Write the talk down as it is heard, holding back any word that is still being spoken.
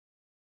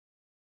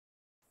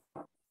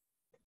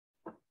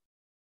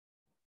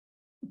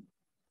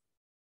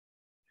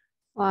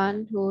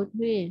1, 2,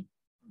 3.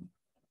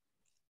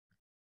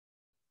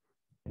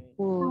 Good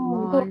Good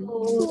morning.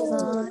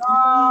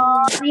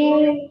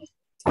 morning,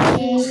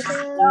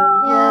 teacher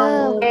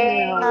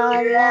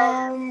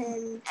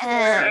Malam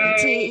and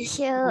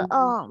teacher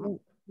Om.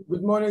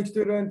 Good morning,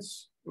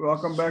 students.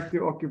 Welcome back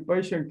to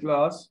occupation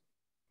class.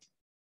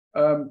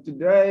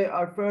 Today,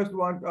 I first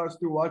want us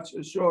to watch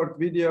a short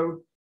video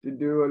to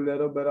do a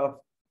little bit of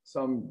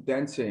some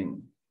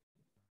dancing.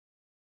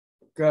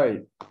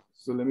 Okay,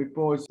 so let me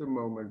pause a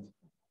moment.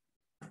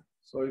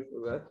 Sorry for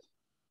that.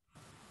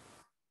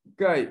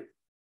 Okay,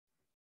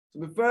 so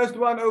the first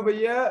one over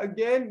here,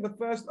 again, the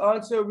first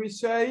answer we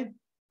say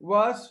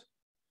was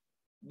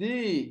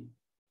D.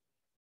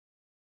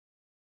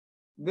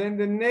 Then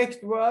the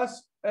next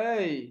was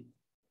A.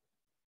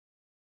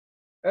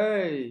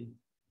 A.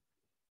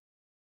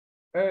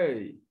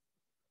 A.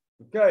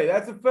 Okay,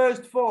 that's the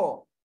first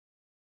 4.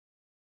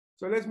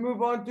 So let's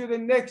move on to the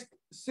next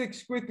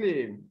 6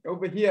 quickly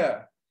over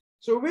here.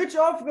 So which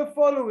of the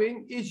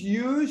following is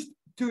used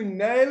to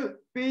nail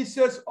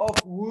pieces of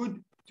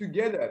wood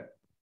together?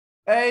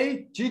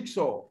 A,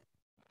 jigsaw.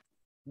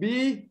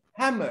 B,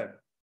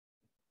 hammer.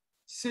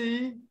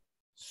 C,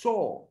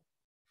 saw.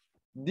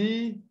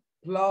 D,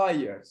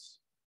 pliers.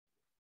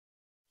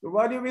 So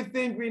what do we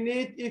think we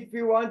need if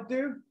we want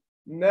to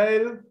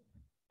nail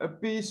a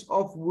piece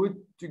of wood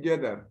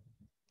together?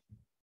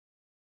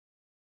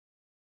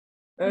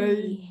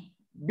 A,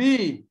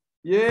 B.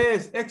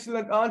 Yes,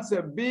 excellent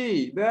answer.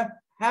 B, the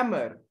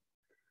hammer.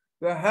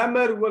 The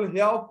hammer will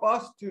help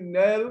us to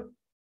nail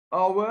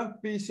our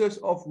pieces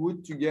of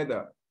wood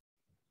together.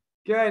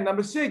 Okay,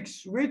 number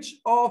 6. Which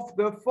of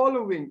the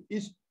following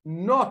is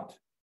not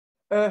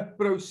a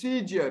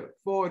procedure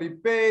for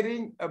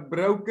repairing a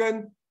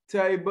broken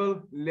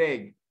table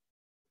leg?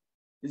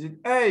 Is it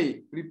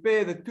A,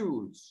 repair the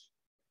tools?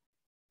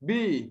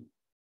 B,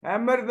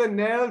 hammer the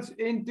nails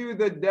into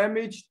the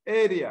damaged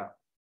area?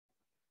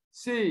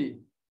 C,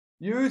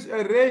 use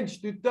a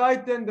wrench to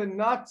tighten the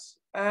nuts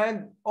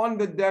and on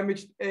the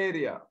damaged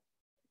area?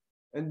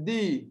 And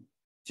D,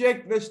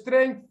 check the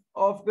strength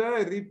of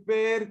the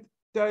repaired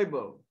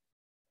table.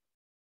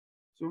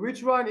 So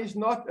which one is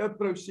not a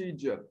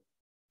procedure?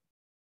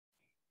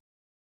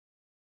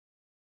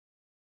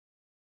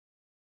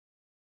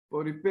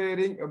 For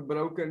repairing a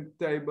broken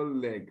table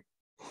leg?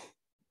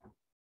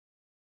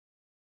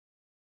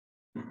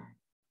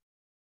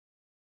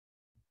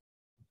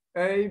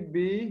 A,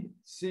 B,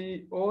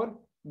 C, or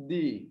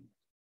D?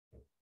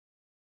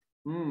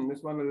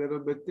 This one a little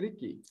bit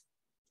tricky.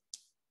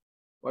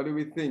 What do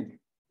we think?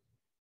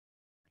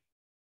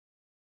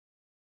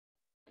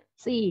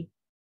 C.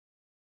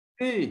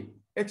 C.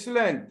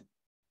 Excellent.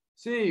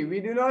 C. We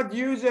do not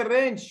use a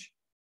wrench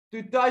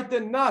to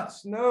tighten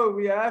nuts. No,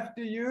 we have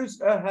to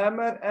use a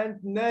hammer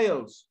and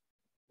nails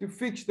to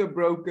fix the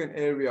broken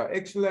area.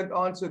 Excellent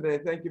answer there.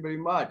 Thank you very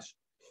much.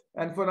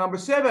 And for number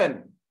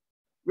 7,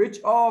 which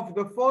of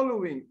the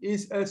following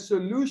is a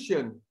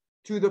solution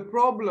to the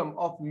problem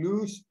of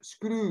loose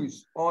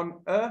screws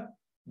on a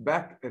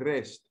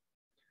backrest?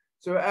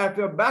 So if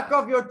the back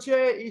of your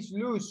chair is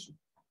loose,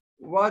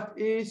 what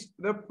is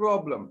the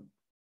problem?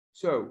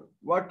 So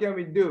what can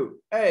we do?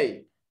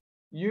 A,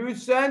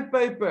 use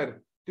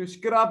sandpaper to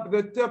scrub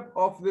the tip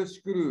of the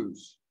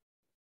screws.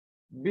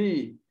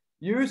 B,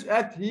 use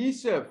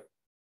adhesive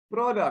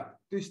product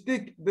to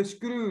stick the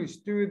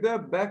screws to the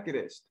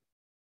backrest.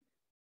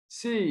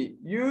 C,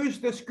 use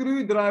the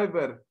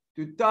screwdriver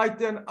to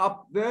tighten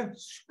up the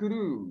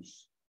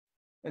screws.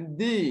 And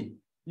D,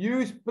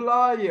 use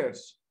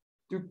pliers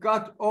to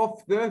cut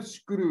off the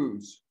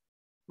screws.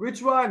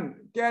 Which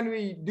one can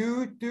we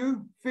do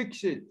to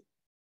fix it?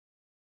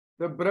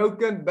 The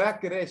broken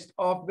backrest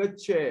of the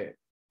chair.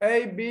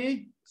 A,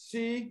 B,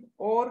 C,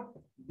 or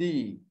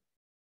D?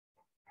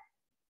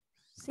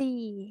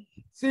 C.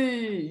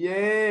 C,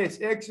 yes,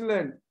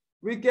 excellent.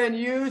 We can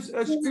use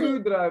a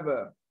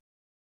screwdriver.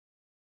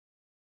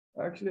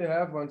 I actually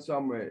have one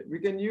somewhere. We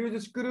can use a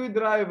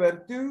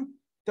screwdriver to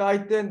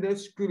tighten the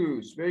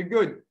screws. Very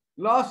good.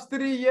 Last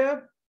 3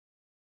 here.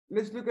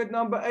 Let's look at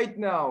number 8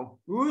 now.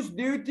 Whose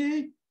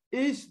duty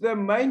is the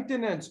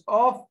maintenance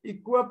of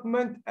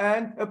equipment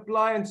and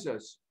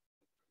appliances?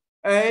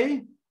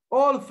 A,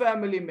 all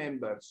family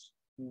members.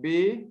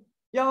 B,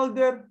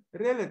 elder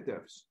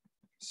relatives.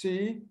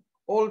 C,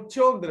 all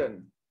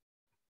children.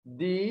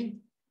 D,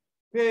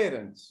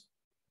 parents.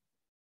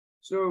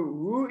 So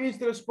who is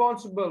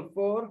responsible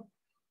for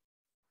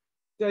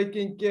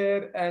taking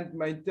care and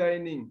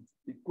maintaining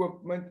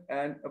equipment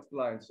and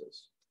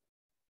appliances?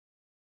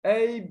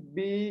 A,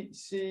 B,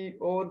 C,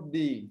 or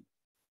D?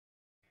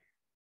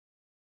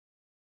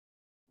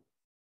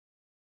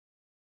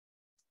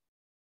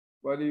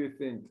 What do you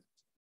think?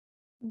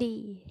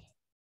 D.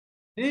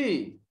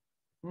 D.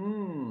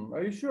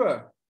 Are you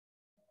sure?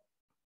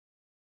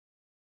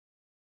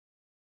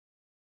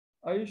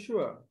 Are you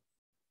sure?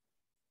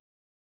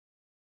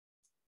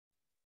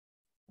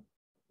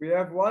 We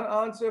have one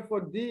answer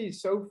for D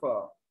so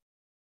far.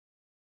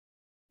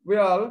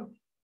 Well,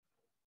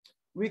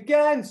 We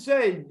can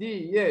say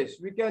D, yes,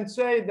 we can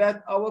say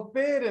that our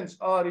parents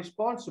are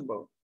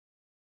responsible.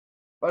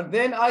 But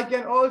then I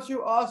can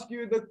also ask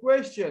you the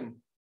question,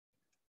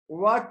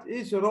 what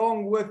is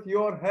wrong with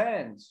your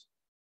hands?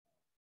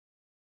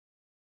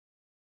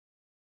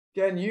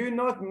 Can you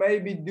not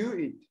maybe do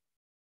it?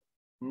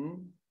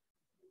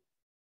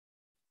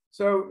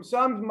 So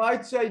some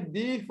might say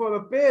D for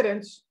the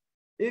parents.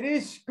 It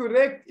is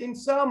correct in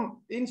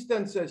some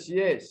instances,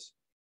 yes.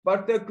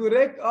 But the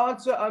correct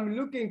answer I'm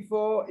looking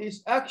for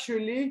is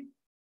actually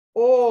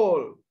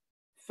all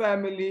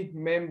family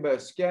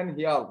members can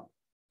help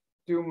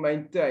to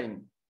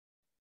maintain.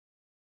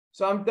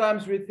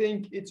 Sometimes we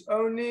think it's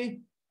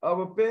only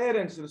our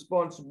parents'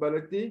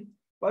 responsibility,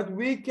 but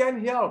we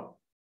can help.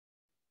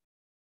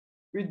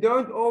 We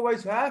don't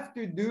always have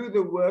to do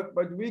the work,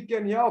 but we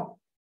can help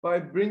by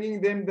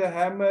bringing them the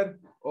hammer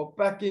or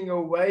packing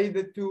away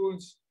the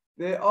tools.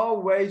 There are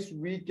ways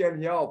we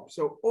can help.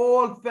 So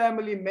all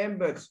family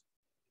members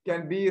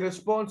can be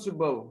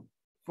responsible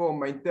for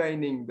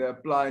maintaining the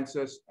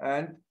appliances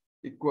and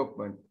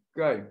equipment.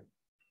 Okay.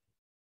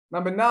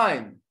 Number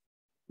 9.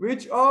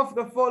 Which of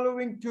the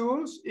following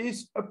tools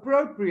is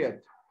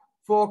appropriate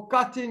for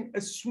cutting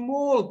a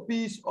small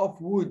piece of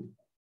wood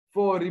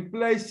for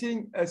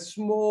replacing a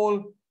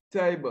small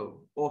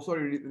table? Or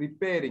sorry,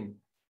 repairing.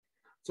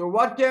 So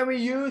what can we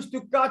use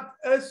to cut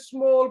a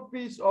small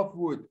piece of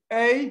wood?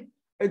 A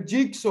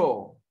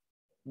jigsaw.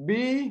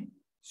 B,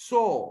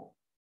 saw.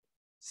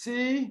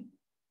 C,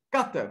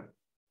 cutter.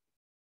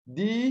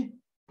 D,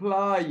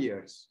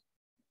 pliers.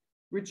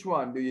 Which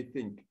one do you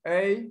think?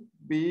 A,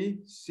 B,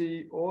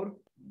 C, or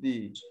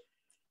D?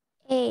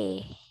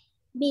 A.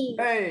 B.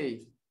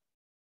 A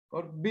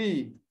or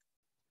B.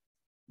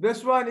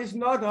 This one is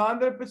not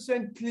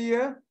 100%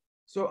 clear,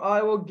 so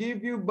I will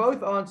give you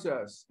both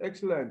answers.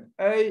 Excellent.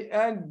 A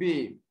and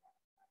B.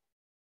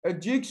 A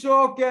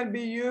jigsaw can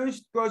be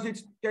used because it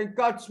can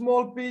cut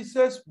small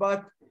pieces,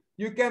 but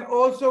you can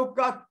also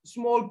cut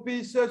small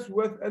pieces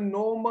with a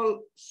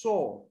normal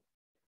saw.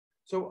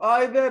 So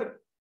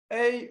either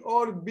A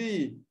or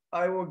B,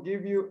 I will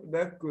give you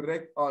the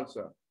correct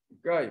answer.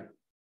 Okay.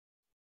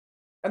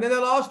 And then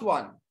the last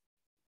one.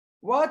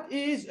 What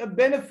is a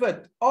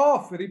benefit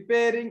of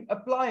repairing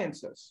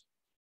appliances?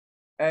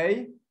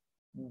 A,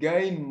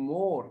 gain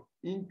more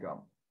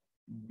income.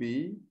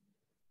 B,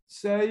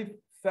 save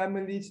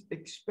families'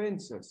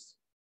 expenses.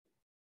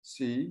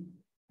 C,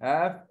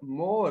 have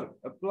more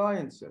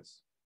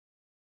appliances.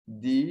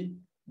 D,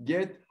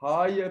 get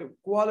higher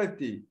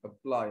quality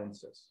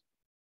appliances.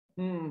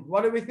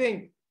 What do we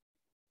think?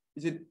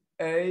 Is it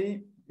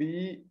A,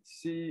 B,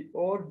 C,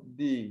 or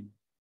D?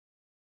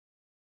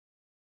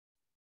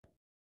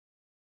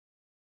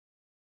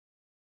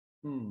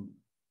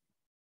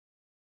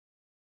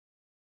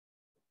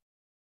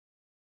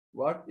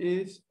 What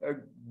is a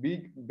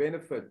big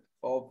benefit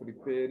of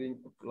repairing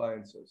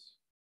appliances?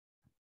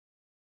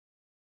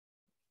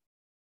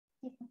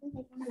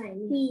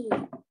 B.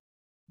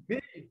 B.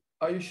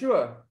 Are you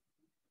sure?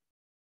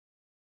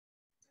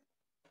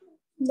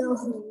 No.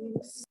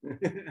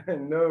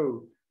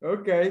 No.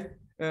 Okay.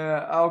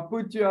 I'll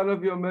put you out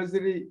of your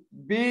misery.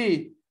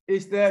 B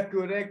is the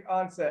correct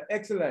answer.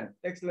 Excellent.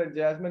 Excellent,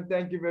 Jasmine.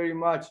 Thank you very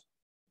much.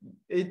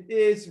 It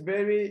is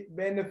very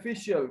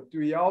beneficial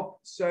to help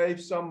save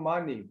some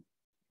money.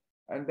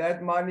 And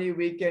that money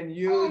we can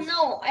use. Oh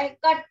no, I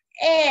got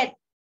 8.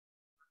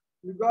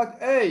 You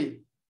got A.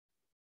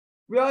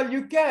 Well,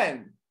 you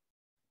can.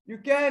 You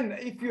can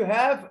if you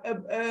have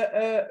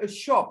a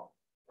shop.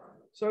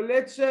 So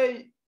let's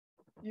say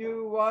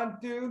you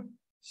want to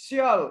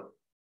sell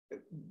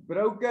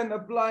broken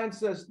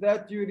appliances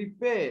that you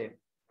repair.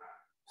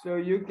 So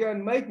you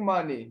can make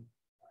money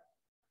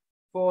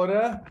for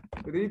a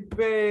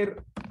repair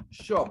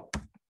shop.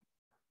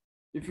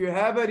 If you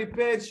have a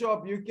repair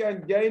shop, you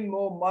can gain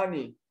more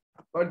money.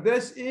 But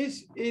this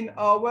is in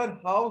our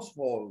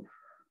household.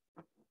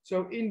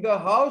 So in the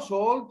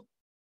household,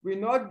 we're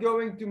not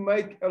going to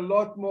make a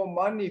lot more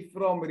money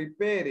from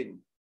repairing.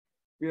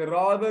 We're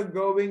rather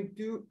going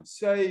to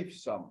save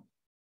some.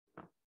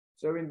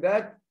 So in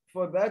that,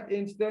 for that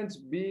instance,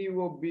 B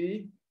will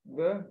be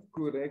the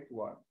correct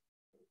one.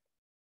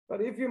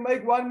 But if you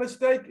make one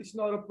mistake, it's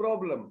not a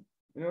problem.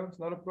 You know, it's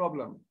not a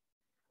problem.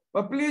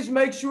 But please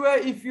make sure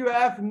if you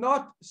have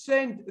not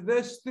sent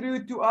this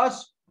through to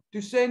us,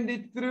 to send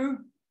it through.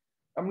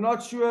 I'm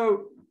not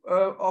sure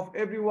of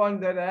everyone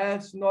that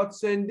has not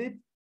sent it,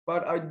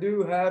 but I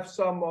do have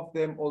some of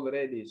them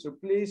already. So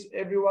please,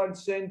 everyone,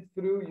 send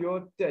through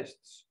your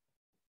tests.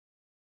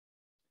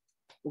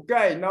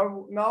 Okay,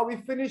 now we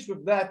finished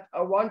with that.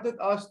 I wanted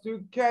us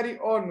to carry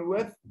on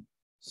with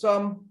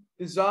some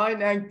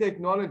design and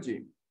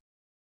technology.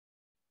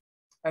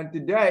 And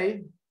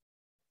today,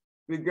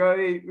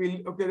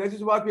 okay, this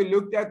is what we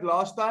looked at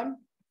last time.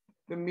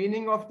 The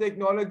meaning of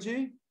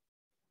technology,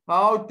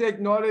 how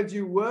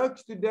technology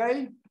works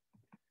today.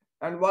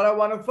 And what I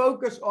want to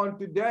focus on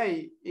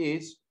today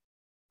is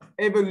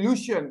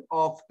evolution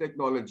of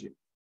technology.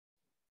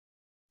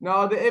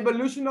 Now, the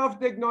evolution of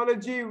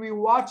technology, we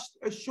watched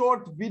a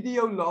short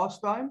video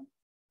last time.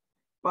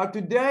 But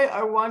today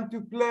I want to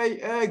play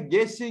a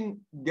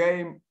guessing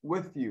game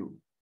with you.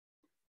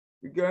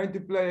 We're going to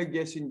play a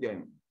guessing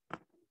game.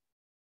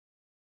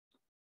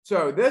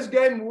 So this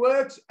game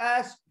works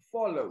as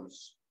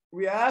follows.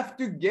 We have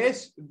to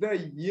guess the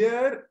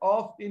year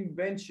of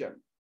invention.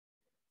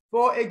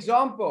 For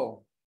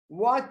example,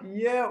 what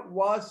year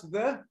was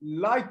the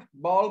light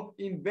bulb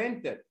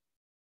invented?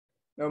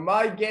 Now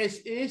my guess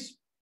is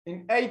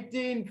in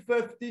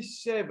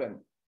 1857.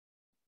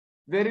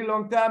 Very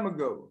long time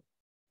ago.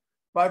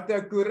 But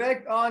the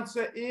correct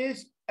answer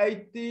is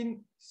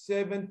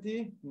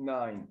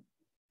 1879.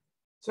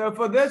 So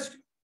for this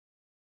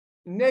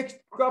next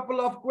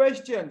couple of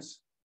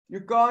questions,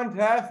 you can't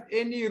have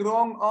any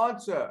wrong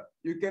answer.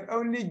 You can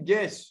only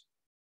guess.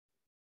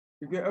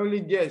 You can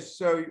only guess.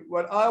 So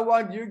what I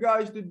want you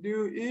guys to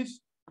do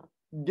is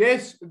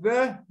guess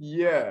the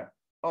year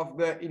of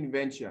the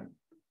invention.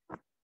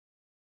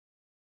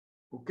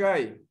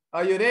 Okay,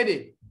 are you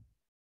ready?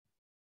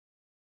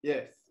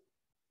 Yes.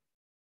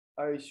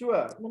 Are you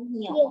sure?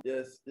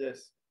 Yes,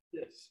 yes,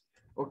 yes.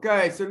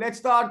 Okay, so let's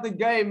start the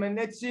game and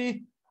let's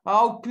see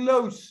how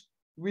close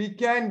we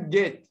can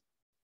get.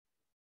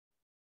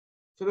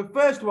 So the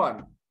first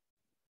one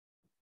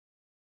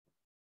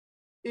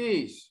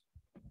is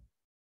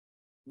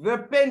the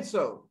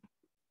pencil.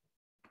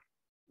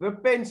 The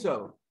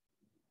pencil.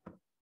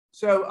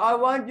 So I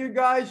want you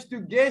guys to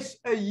guess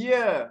a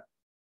year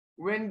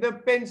when the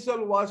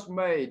pencil was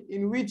made.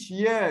 In which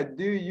year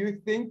do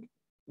you think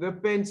the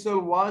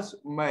pencil was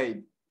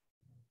made?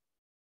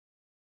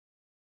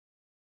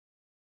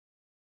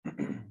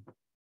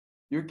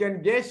 You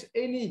can guess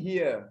any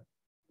year.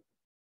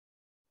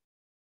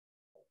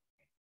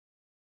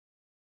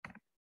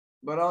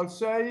 But I'll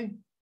say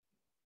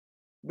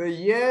the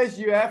years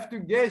you have to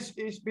guess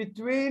is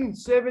between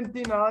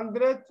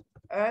 1700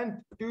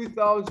 and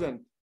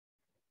 2000.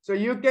 So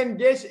you can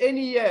guess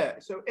any year.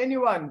 So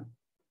anyone,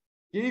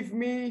 give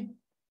me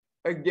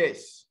a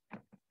guess.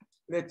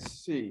 Let's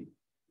see.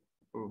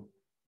 Oh.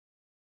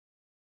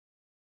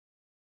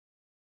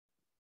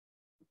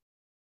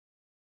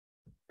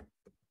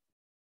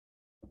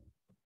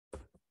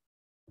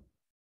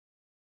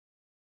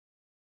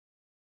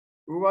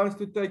 Who wants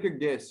to take a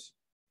guess?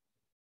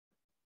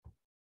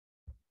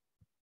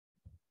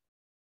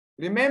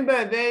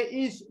 Remember, there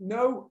is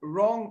no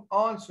wrong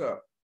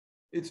answer.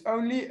 It's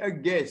only a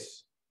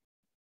guess.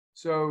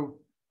 So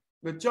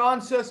the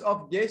chances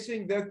of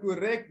guessing the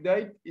correct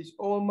date is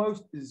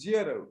almost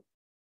zero.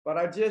 But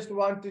I just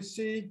want to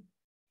see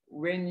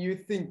when you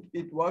think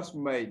it was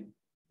made.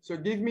 So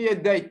give me a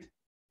date.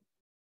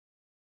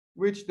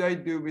 Which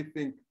date do we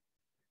think?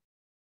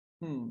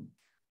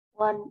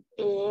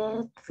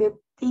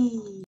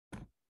 1850.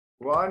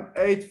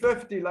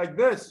 1850, like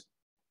this.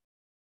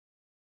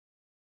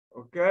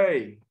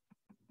 Okay.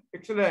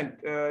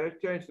 Excellent. Let's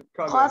change the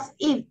color. Because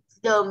it's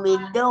the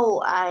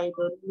middle, I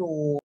don't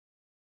know.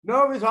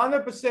 No, it's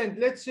 100%.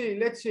 Let's see.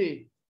 Let's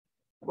see.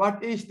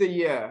 What is the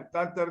year?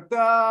 Dun, dun,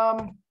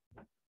 dun.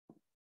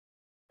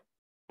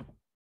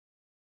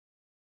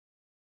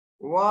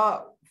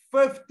 Wow.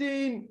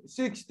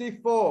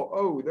 1564.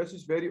 Oh, this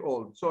is very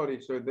old.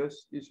 Sorry. So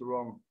this is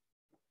wrong.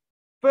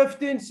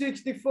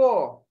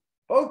 1564.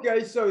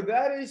 Okay, so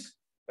that is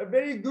a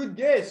very good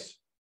guess.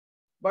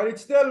 But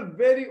it's still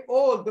very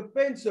old. The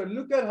pencil,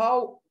 look at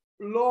how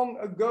long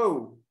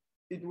ago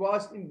it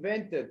was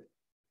invented.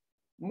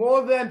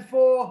 More than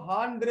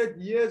 400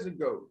 years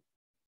ago.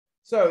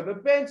 So the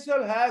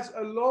pencil has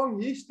a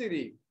long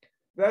history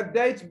that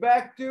dates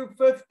back to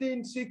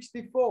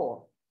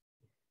 1564.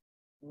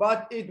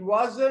 But it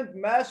wasn't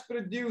mass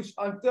produced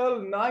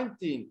until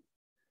 19.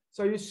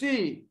 So you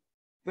see,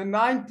 the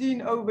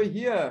 19 over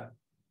here.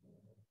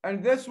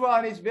 And this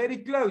one is very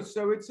close.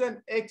 So it's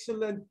an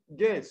excellent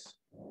guess.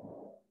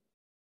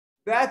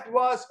 That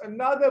was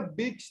another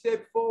big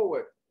step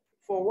forward.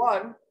 For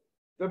one,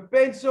 the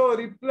pencil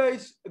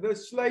replaced the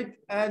slate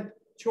and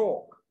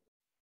chalk.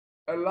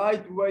 A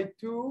lightweight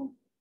tool,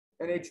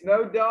 and it's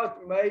no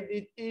doubt made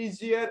it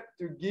easier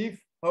to give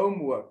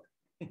homework.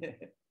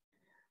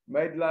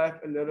 Made life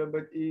a little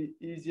bit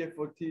easier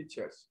for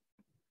teachers,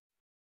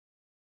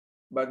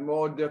 but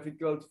more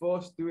difficult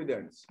for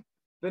students.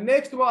 The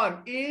next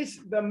one is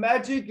the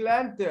magic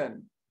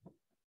lantern.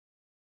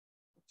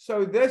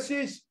 So this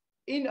is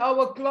in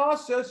our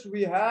classes,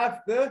 we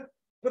have the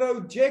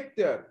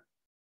projector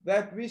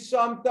that we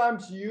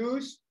sometimes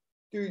use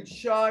to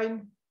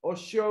shine or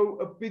show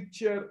a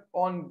picture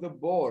on the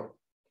board.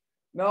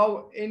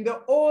 Now, in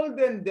the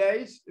olden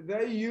days,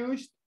 they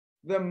used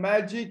the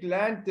magic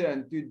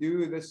lantern to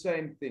do the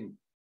same thing.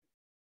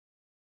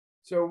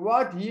 So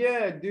what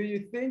year do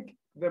you think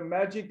the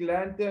magic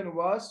lantern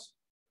was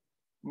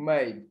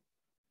made?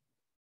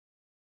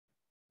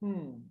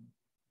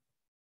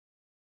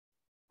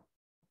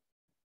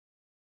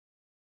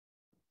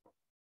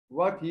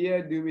 What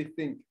year do we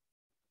think?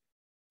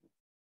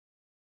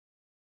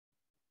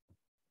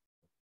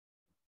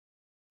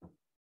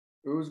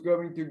 Who's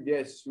going to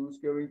guess? Who's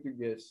going to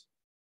guess?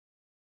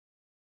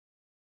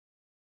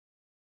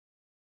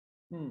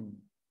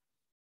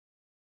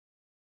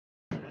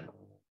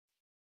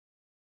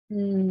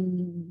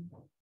 Hmm.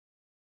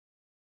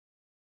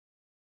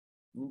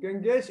 You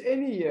can guess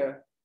any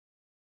year.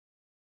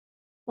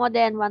 More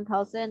than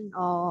 1,000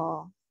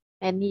 or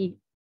any.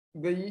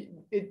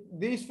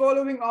 These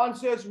following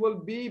answers will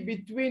be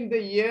between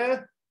the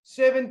year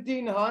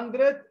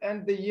 1700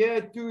 and the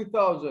year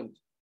 2000.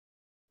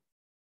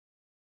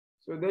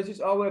 So this is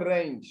our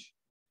range.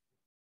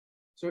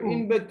 So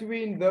in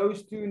between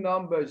those two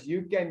numbers,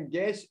 you can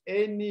guess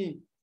any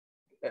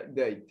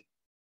date.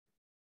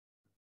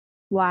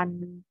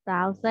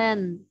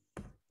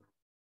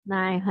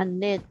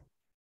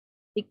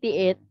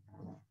 1,968.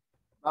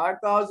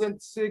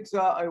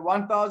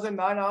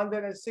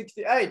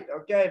 1968.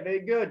 Okay, very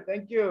good.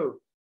 Thank you.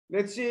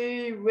 Let's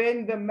see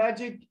when the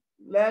magic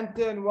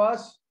lantern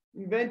was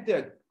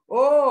invented.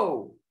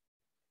 Oh,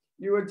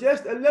 you were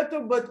just a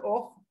little bit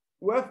off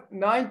with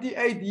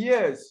 98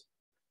 years,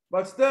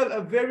 but still a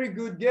very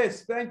good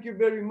guess. Thank you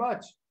very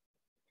much.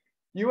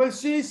 You will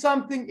see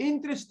something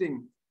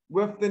interesting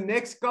with the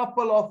next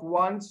couple of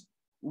ones.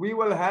 We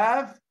will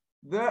have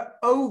the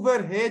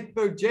overhead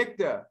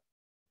projector,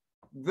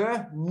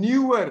 the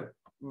newer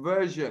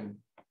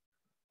version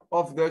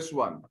of this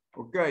one.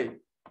 Okay.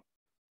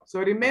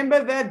 So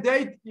remember that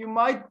date, you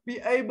might be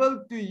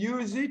able to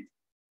use it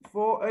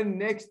for a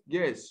next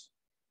guess.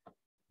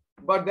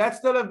 But that's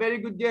still a very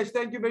good guess.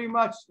 Thank you very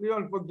much,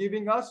 Leon, for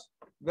giving us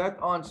that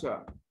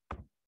answer.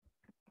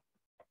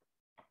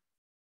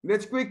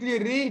 Let's quickly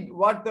read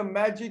what the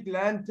magic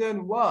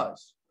lantern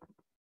was.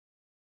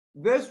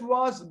 This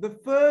was the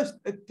first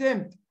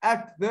attempt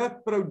at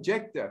the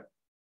projector.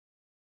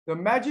 The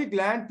magic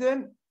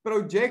lantern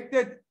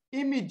projected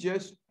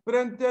images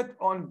printed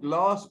on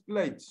glass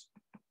plates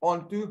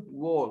onto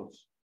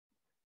walls.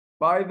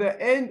 By the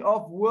end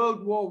of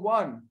World War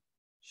I,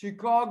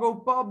 Chicago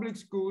public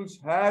schools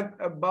had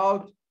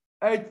about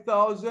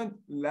 8,000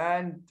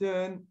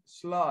 lantern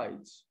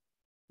slides,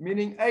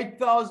 meaning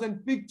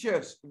 8,000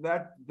 pictures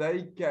that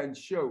they can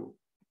show.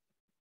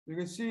 You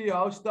can see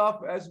how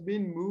stuff has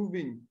been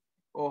moving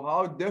or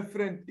how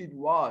different it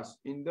was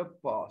in the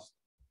past.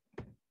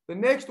 The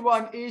next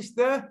one is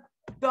the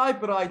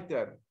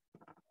typewriter.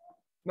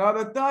 Now,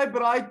 the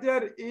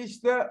typewriter is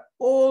the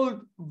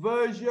old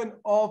version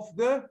of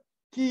the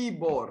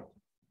keyboard.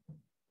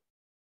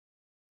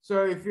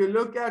 So if you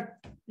look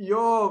at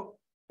your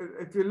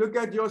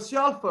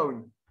cell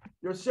phone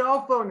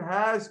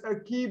has a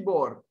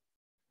keyboard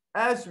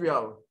as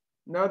well.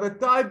 Now, the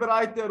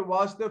typewriter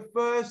was the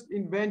first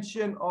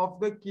invention of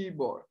the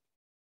keyboard.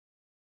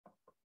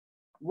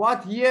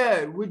 What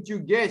year would you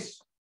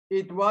guess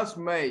it was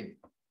made?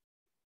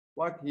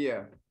 What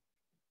year?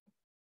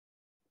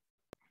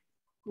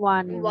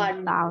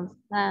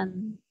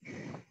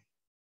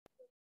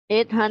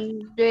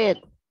 1,800.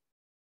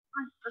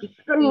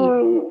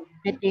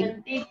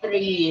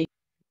 23.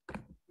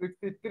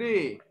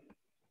 53.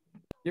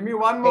 Give me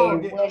one more.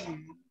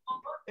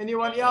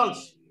 Anyone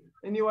else?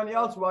 Anyone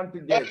else want to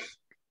guess?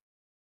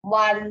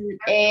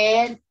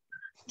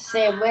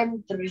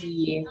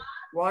 1873.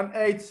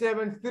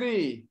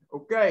 1873.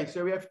 Okay,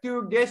 so we have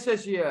two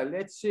guesses here.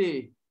 Let's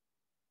see.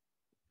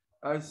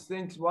 I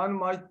think one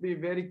might be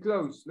very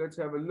close. Let's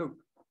have a look.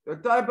 The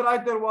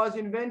typewriter was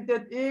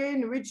invented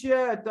in which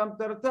year?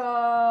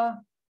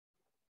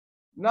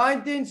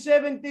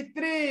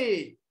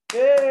 1973.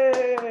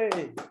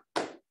 Hey!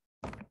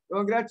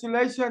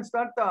 Congratulations,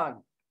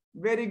 Tantan.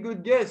 Very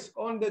good guess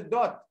on the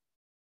dot.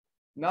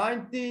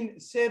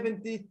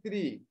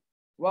 1973.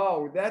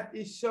 Wow, that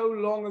is so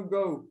long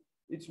ago.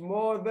 It's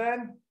more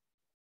than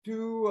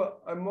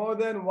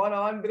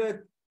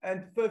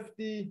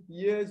 150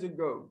 years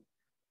ago.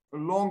 A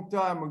long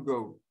time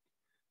ago.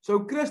 So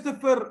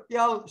Christopher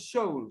L.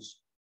 Scholes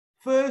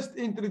first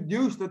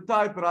introduced the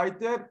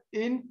typewriter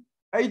in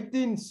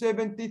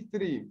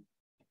 1873.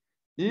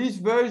 His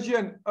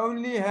version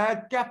only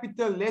had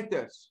capital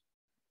letters,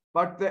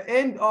 but the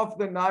end of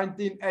the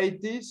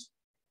 1980s,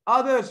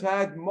 others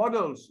had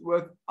models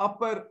with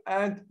upper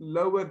and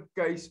lower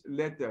case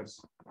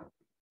letters.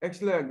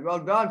 Excellent.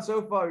 Well done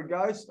so far,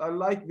 guys. I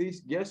like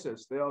these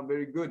guesses. They are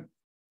very good.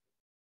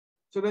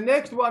 So the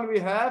next one we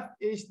have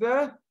is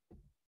the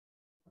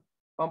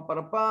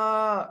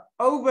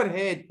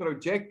overhead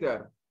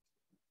projector.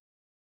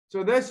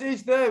 So this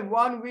is the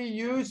one we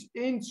use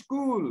in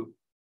school.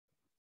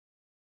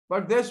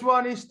 But this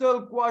one is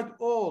still quite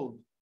old.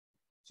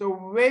 So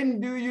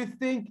when do you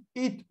think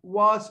it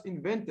was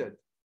invented?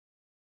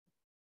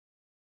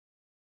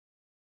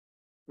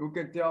 Who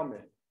can tell me?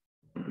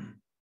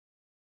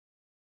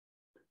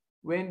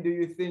 When do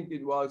you think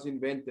it was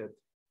invented?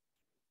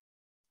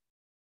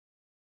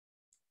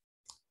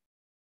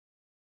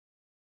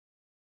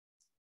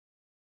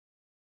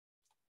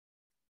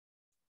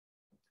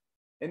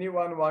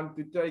 Anyone want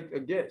to take a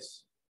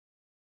guess?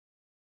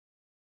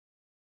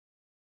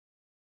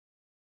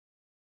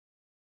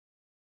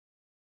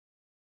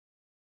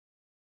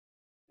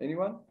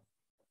 Anyone?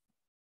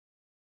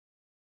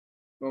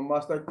 Or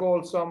must I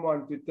call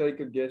someone to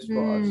take a guess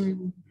for us?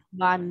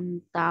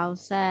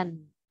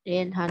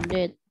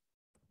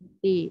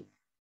 1,850.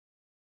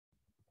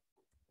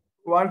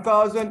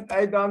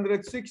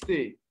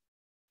 1860.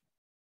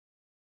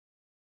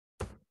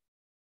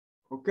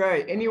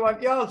 Okay,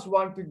 anyone else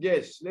want to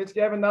guess? Let's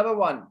have another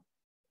one.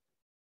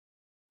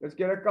 Let's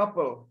get a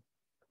couple.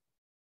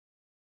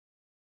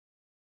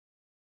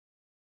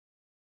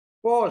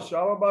 Posh,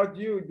 how about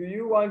you? Do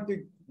you want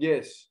to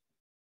guess?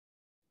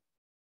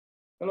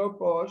 Hello,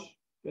 Posh.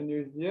 Can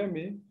you hear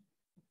me?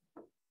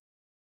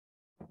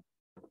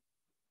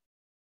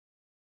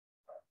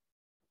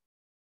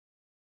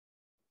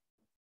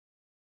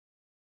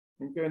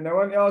 Okay, no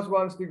one else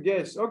wants to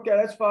guess. Okay,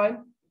 that's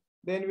fine.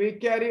 Then we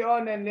carry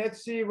on and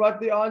let's see what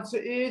the answer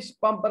is.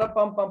 Pam, para,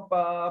 pam, pam,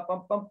 pa,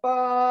 pam, pam,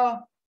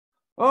 pa.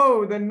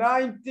 Oh, the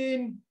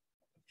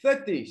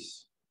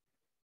 1930s.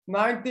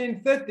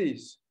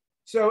 1930s.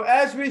 So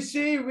as we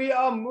see, we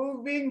are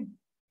moving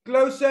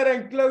closer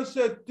and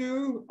closer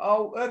to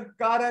our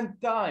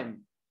current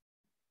time.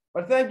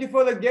 But thank you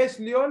for the guess,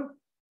 Leon.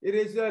 It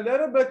is a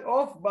little bit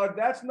off, but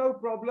that's no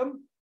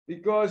problem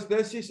because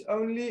this is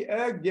only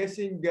a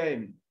guessing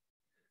game.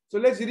 So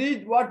let's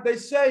read what they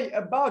say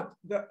about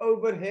the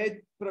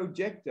overhead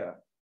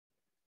projector.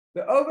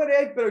 The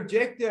overhead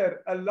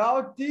projector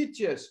allowed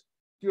teachers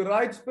to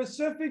write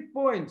specific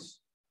points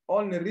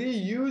on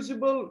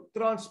reusable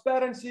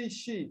transparency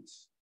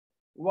sheets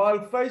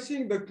while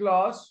facing the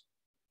class,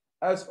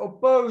 as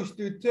opposed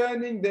to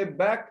turning their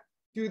back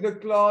to the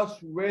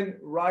class when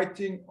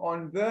writing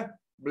on the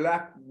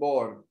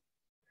blackboard.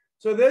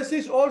 So this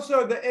is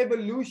also the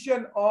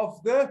evolution of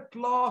the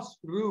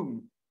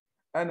classroom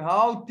and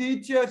how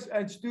teachers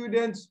and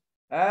students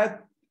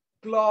had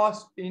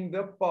class in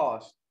the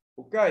past.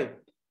 Okay,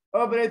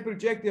 overhead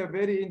projector,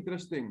 very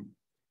interesting.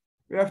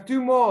 We have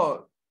two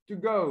more to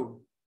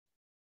go.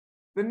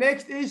 The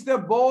next is the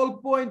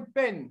ballpoint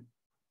pen.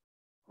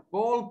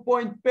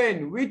 Ballpoint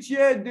pen. Which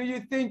year do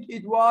you think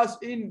it was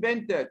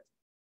invented?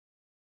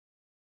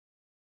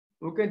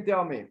 Who can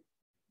tell me?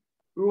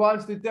 Who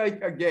wants to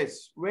take a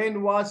guess?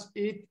 When was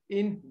it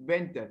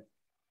invented?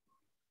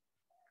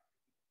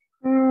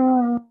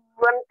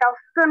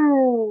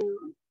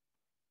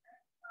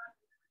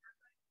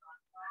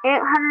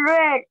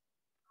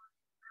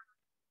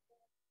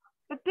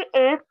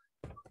 1888.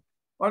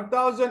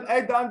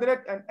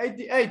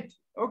 1888.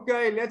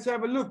 Okay, let's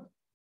have a look.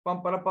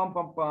 Pam, pam, pam,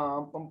 pam,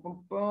 pam, pam,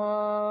 pam,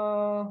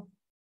 pam.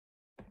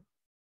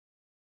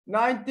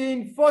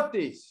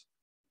 1940s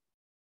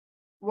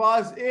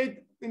was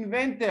it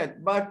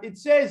invented, but it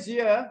says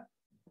here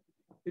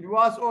it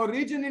was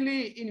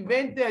originally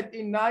invented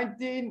in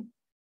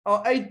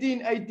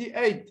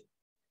 1888.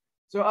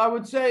 So I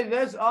would say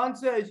this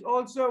answer is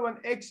also an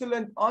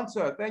excellent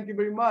answer. Thank you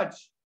very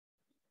much.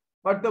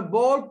 But the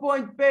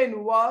ballpoint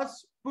pen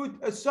was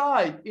put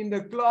aside in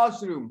the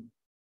classroom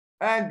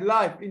and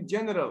life in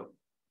general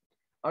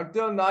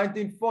until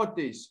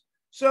 1940s.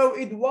 So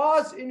it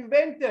was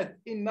invented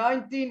in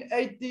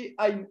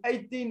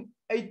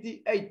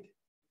 1888,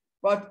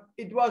 but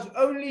it was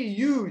only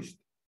used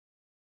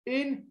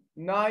in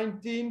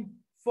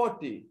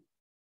 1940.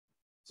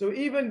 So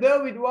even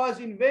though it was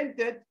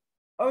invented,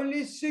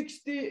 only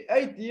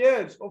 68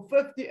 years or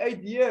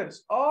 58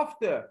 years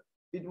after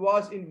it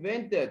was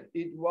invented,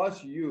 it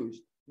was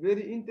used.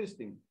 Very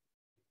interesting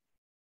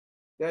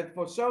that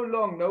for so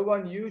long no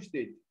one used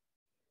it.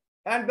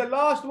 And the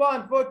last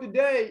one for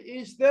today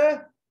is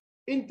the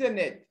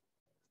internet.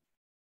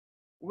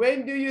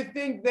 When do you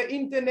think the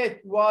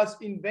internet was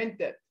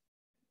invented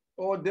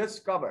or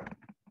discovered?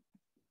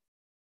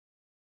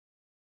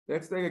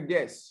 Let's take a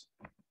guess.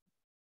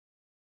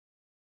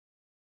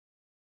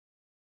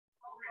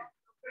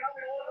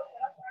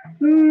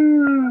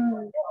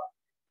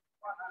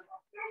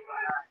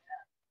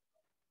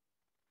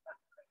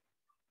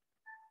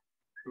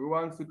 Who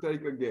wants to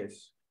take a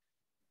guess?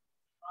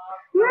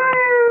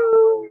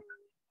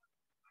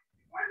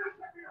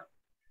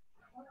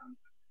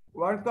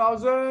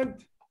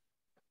 1,000.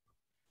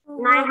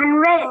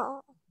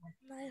 900.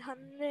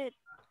 900.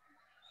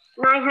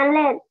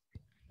 900.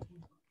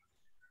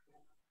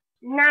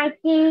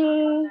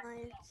 90.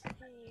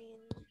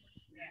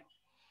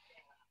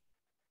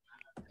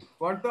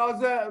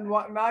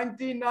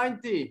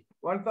 1990.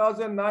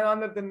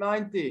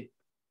 1990.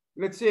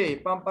 Let's see.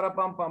 Pam, para,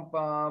 pam, pam,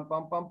 pam,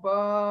 pam, pam,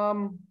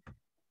 pam.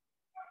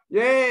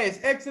 Yes,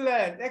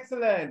 excellent,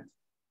 excellent.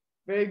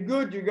 Very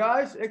good, you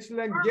guys.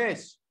 Excellent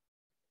guess.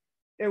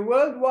 A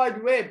World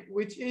Wide Web,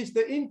 which is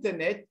the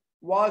internet,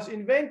 was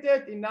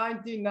invented in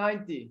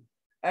 1990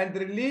 and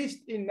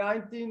released in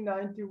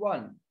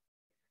 1991.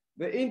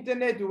 The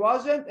internet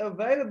wasn't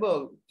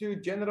available to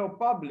general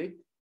public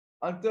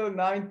until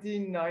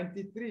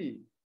 1993.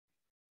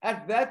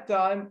 At that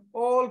time,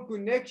 all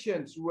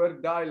connections were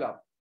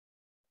dial-up.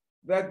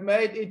 That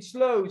made it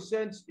slow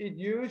since it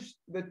used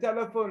the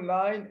telephone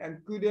line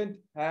and couldn't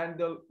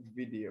handle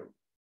video.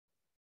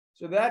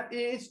 So that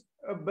is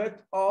a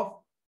bit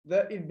of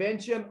the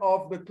invention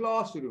of the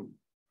classroom.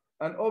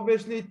 And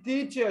obviously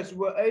teachers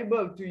were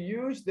able to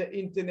use the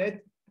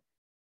internet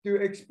to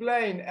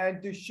explain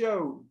and to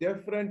show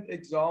different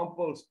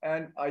examples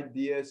and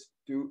ideas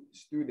to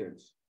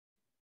students.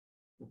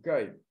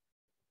 Okay.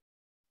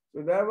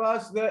 So that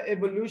was the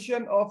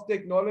evolution of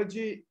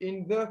technology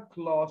in the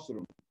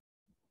classroom.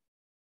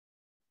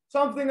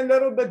 Something a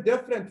little bit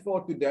different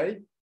for today,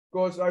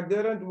 because I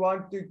didn't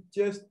want to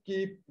just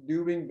keep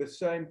doing the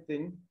same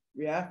thing.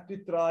 We have to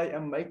try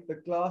and make the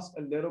class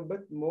a little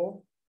bit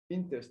more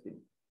interesting.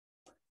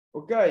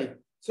 Okay,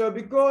 so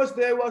because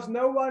there was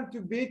no one to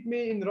beat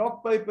me in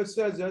rock, paper,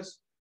 scissors,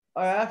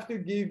 I have to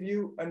give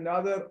you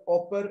another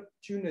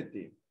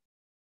opportunity,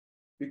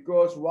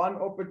 because one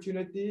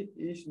opportunity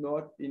is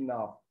not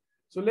enough.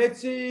 So let's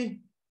see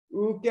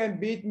who can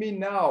beat me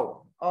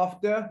now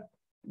after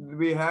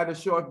we had a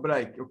short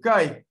break.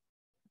 Okay.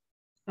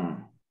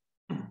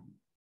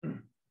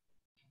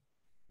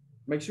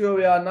 Make sure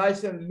we are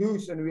nice and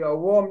loose and we are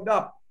warmed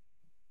up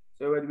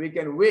so that we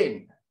can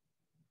win.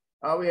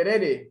 Are we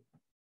ready?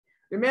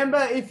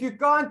 Remember, if you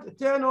can't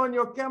turn on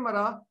your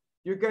camera,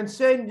 you can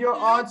send your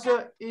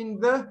answer in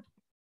the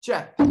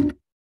chat.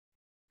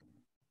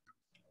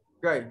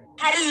 Okay.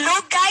 Hello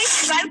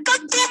guys,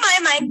 welcome to my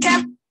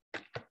Minecraft.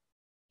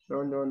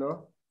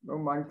 No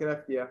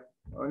Minecraft here.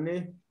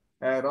 Only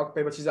rock,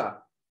 paper, scissors.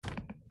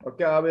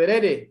 Okay, are we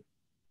ready?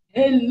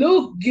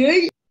 Hello,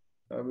 guys.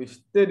 Are we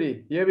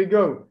steady? Here we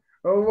go.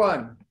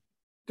 1,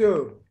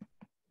 2,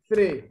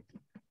 3.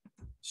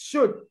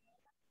 Shoot.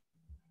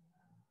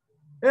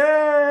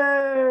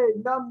 Hey,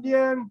 Nam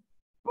Diem,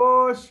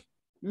 Bosch,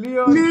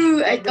 Leon.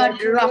 No, I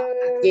got rock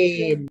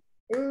again.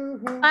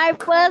 My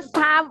first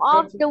time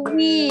of the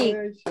week.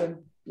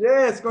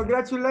 Yes,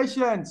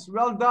 congratulations.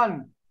 Well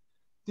done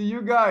to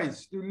you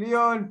guys, to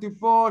Leon, to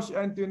Porsche,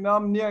 and to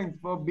Nam Niang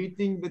for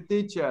beating the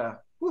teacher.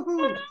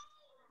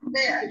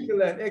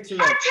 Excellent,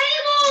 excellent.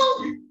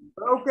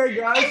 Okay,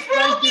 guys,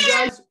 thank you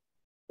guys.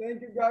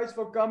 Thank you guys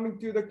for coming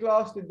to the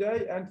class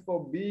today and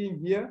for being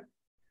here.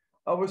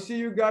 I will see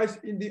you guys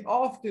in the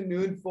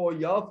afternoon for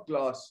health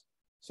class.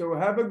 So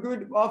have a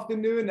good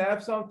afternoon,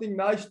 have something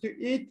nice to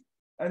eat,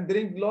 and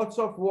drink lots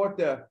of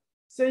water.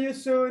 See you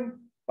soon.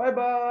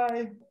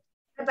 Bye-bye.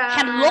 Bye bye.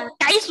 Hello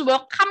guys,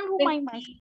 welcome to my